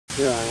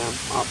Here I am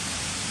up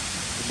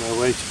on my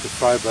way to the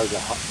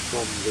Freiburger hut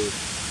from the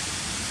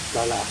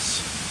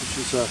Dallas, which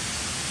is a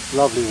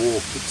lovely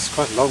walk. It's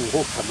quite a long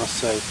walk, I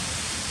must say,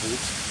 and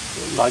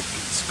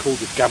it's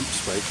called the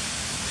Gampsweg.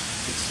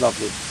 It's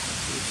lovely.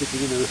 We're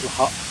sitting in a little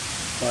hut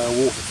by a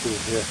waterfall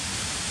here.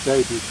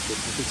 Very beautiful.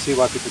 You can see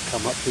why people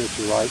come up here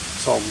to write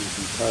songs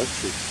and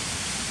poetry.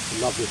 It's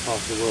a lovely part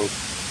of the world.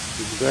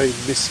 In the very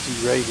misty,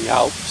 rainy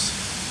Alps,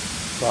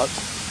 but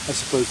I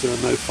suppose there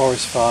are no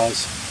forest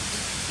fires.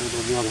 And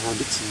on the other hand,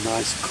 it's a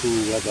nice cool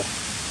weather,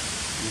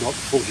 not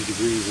 40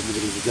 degrees in the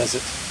middle of the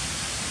desert.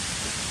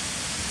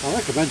 I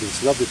recommend it.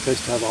 It's a lovely place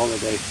to have a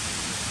holiday,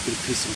 bit of peace and